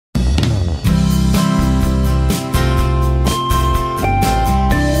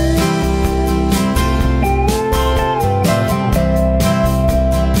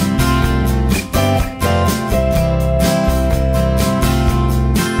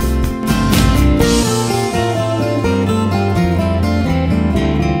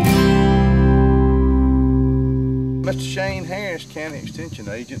County Extension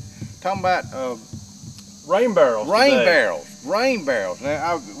Agent, talking about rain barrels. Rain barrels.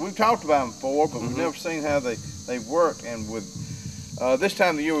 Now, we've talked about them before, but we've never seen how they work. And with this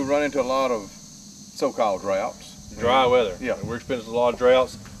time of the year, we run into a lot of so-called droughts. Dry weather. Yeah. We're experiencing a lot of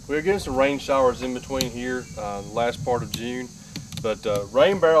droughts. We're getting some rain showers in between here, the last part of June. But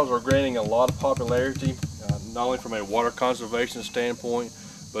rain barrels are gaining a lot of popularity, not only from a water conservation standpoint,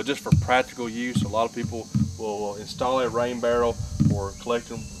 but just for practical use. A lot of people will install a rain barrel for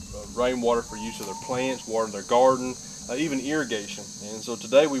collecting rainwater for use of their plants, watering their garden, even irrigation. And so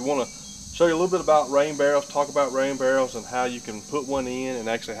today we want to show you a little bit about rain barrels, talk about rain barrels and how you can put one in, and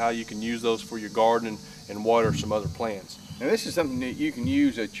actually how you can use those for your garden and water some other plants. Now, this is something that you can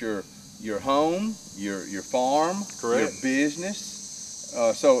use at your home, your farm, your business.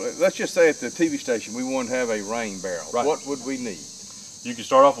 So let's just say at the TV station we want to have a rain barrel. Right. What would we need? You can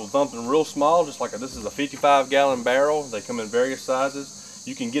start off with something real small, just like this is a 55-gallon barrel. They come in various sizes.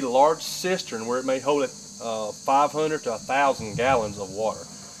 You can get a large cistern where it may hold 500 to 1,000 gallons of water.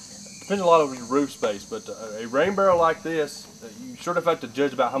 Depends a lot on your roof space, but a rain barrel like this, you sort of have to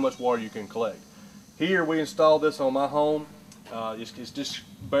judge about how much water you can collect. Here we installed this on my home. It's just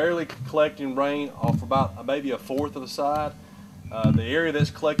barely collecting rain off about maybe a fourth of the side. The area that's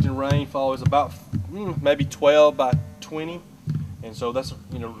collecting rainfall is about maybe 12 by 20, and so that's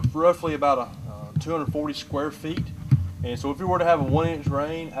roughly about 240 square feet. And so if we were to have a 1-inch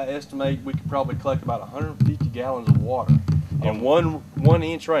rain, I estimate we could probably collect about 150 gallons of water in one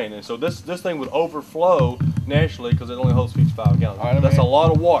inch rain. And so this thing would overflow naturally because it only holds 55 gallons. All right, that's a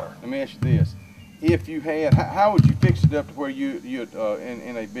lot of water. Let me ask you this. If you had, how would you fix it up to where you'd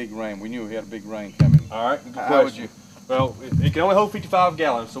in a big rain, we knew we had a big rain coming? All right, good How would question. you? Well, it can only hold 55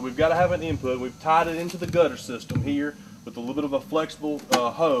 gallons, so we've got to have an input. We've tied it into the gutter system here with a little bit of a flexible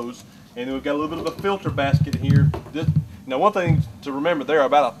hose, and then we've got a little bit of a filter basket here. Now, one thing to remember, there are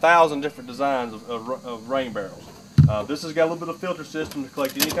about 1,000 different designs of rain barrels. This has got a little bit of filter system to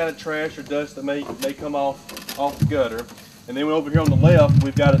collect any kind of trash or dust that may come off the gutter. And then over here on the left,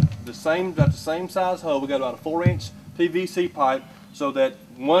 we've got the same size hole. We've got about a 4-inch PVC pipe, so that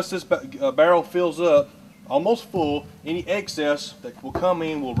once this barrel fills up, almost full, any excess that will come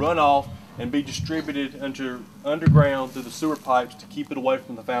in will run off and be distributed underground through the sewer pipes to keep it away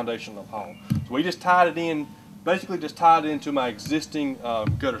from the foundation of the home. So we just tied it in. Basically just tied it into my existing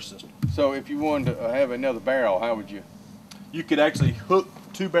gutter system. So if you wanted to have another barrel, how would you? You could actually hook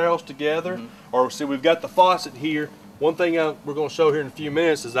two barrels together, or see, we've got the faucet here. One thing we're going to show here in a few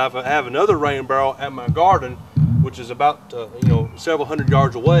minutes is I have another rain barrel at my garden, which is about several hundred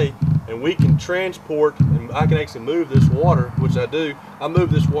yards away, and we can transport, and I can actually move this water, which I do. I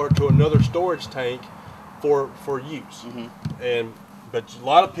move this water to another storage tank for use. But a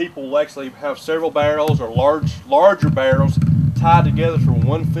lot of people will actually have several barrels or larger barrels tied together, so when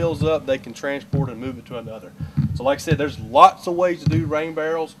one fills up, they can transport and move it to another. So like I said, there's lots of ways to do rain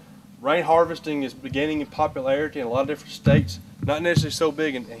barrels. Rain harvesting is beginning in popularity in a lot of different states. Not necessarily so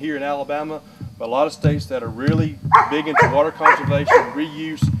big here in Alabama, but a lot of states that are really big into water conservation,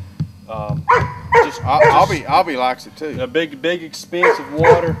 reuse. Albie likes it too. A big expense of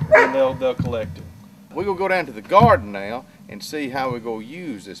water, and they'll collect it. We're gonna go down to the garden now and see how we're gonna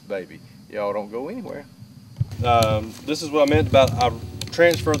use this baby. Y'all don't go anywhere. This is what I meant about I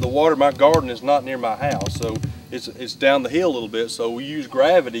transferred the water. My garden is not near my house, so it's down the hill a little bit. So we use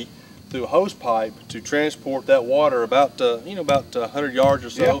gravity through a hose pipe to transport that water about 100 yards or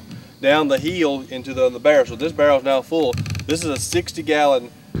so down the hill into the barrel. So this barrel is now full. This is a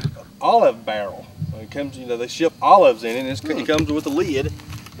 60-gallon olive barrel. It comes, they ship olives in it. It comes with a lid.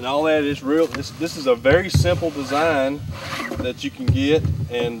 And all that is real. This is a very simple design that you can get,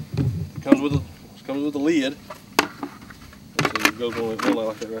 and it comes with a lid. So it goes on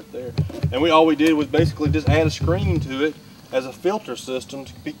like that right there. And all we did was basically just add a screen to it as a filter system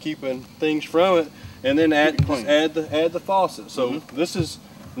to be keeping things from it, and then add the faucet. So this is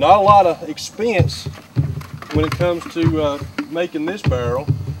not a lot of expense when it comes to making this barrel.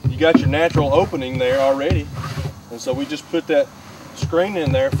 You got your natural opening there already, and so we just put that screen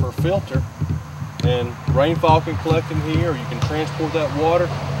in there for a filter, and rainfall can collect in here, or you can transport that water.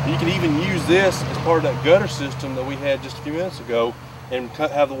 You can even use this as part of that gutter system that we had just a few minutes ago, and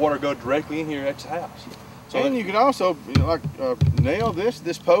have the water go directly in here at the house. So and you could also nail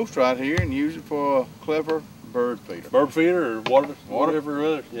this post right here and use it for a clever bird feeder. Bird feeder or whatever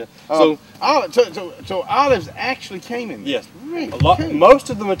other. Yeah. So olives actually came in there. Yes. Really? Most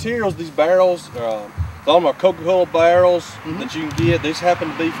of the materials, these barrels, all of our Coca-Cola barrels that you can get, these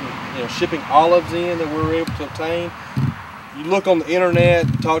happen to be from shipping olives in that we were able to obtain. You look on the internet,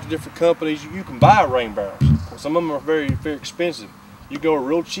 talk to different companies, you can buy rain barrels. Some of them are very, very expensive. You go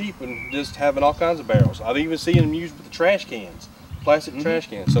real cheap and just having all kinds of barrels. I've even seen them used with the trash cans, plastic trash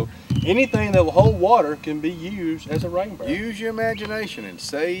cans. So anything that will hold water can be used as a rain barrel. Use your imagination and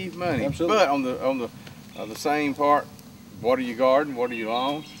save money. Absolutely. But on the same part, water your garden, water your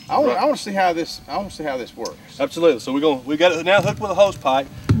lawn. I want to see how this works. Absolutely. So we got it now hooked with a hose pipe.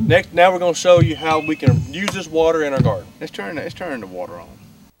 Now we're going to show you how we can use this water in our garden. Let's turn the water on.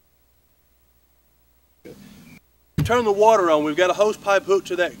 Turn the water on. We've got a hose pipe hooked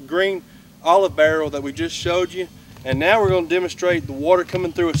to that green olive barrel that we just showed you, and now we're going to demonstrate the water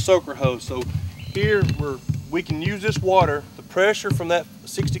coming through a soaker hose. So here we can use this water. The pressure from that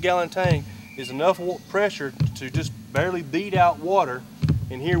 60-gallon tank is enough pressure to just barely beat out water,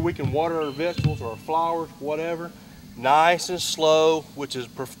 and here we can water our vegetables or our flowers, whatever, nice and slow, which is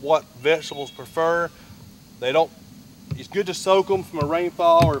what vegetables prefer. It's good to soak them from a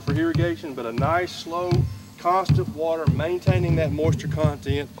rainfall or for irrigation, but a nice slow constant water, maintaining that moisture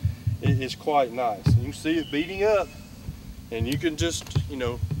content is quite nice. You can see it beating up, and you can just,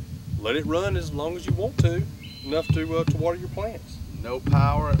 let it run as long as you want to, enough to water your plants. No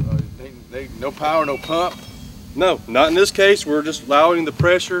power, no power, no pump. No, not in this case. We're just allowing the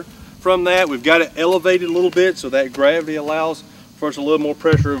pressure from that. We've got it elevated a little bit so that gravity allows for us a little more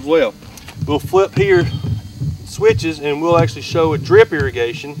pressure as well. We'll flip here switches and we'll actually show a drip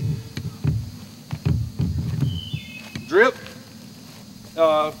irrigation. Drip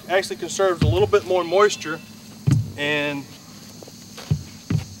actually conserves a little bit more moisture, and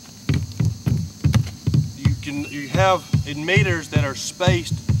you have emitters that are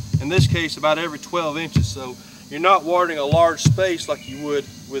spaced, in this case about every 12 inches, so you're not watering a large space like you would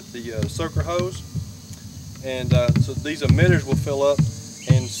with the soaker hose, and so these emitters will fill up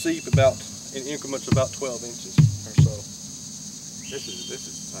and seep in increments about 12 inches or so.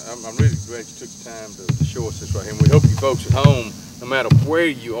 I'm really glad you took the time to show us this right here. And we hope you folks at home, no matter where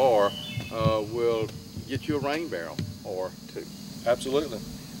you are, will get you a rain barrel or two. Absolutely.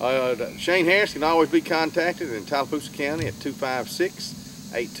 Shane Harris can always be contacted in Tallapoosa County at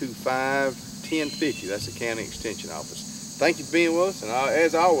 256-825-1050. That's the county extension office. Thank you for being with us, and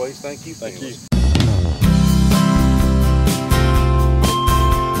as always, thank you for being with us.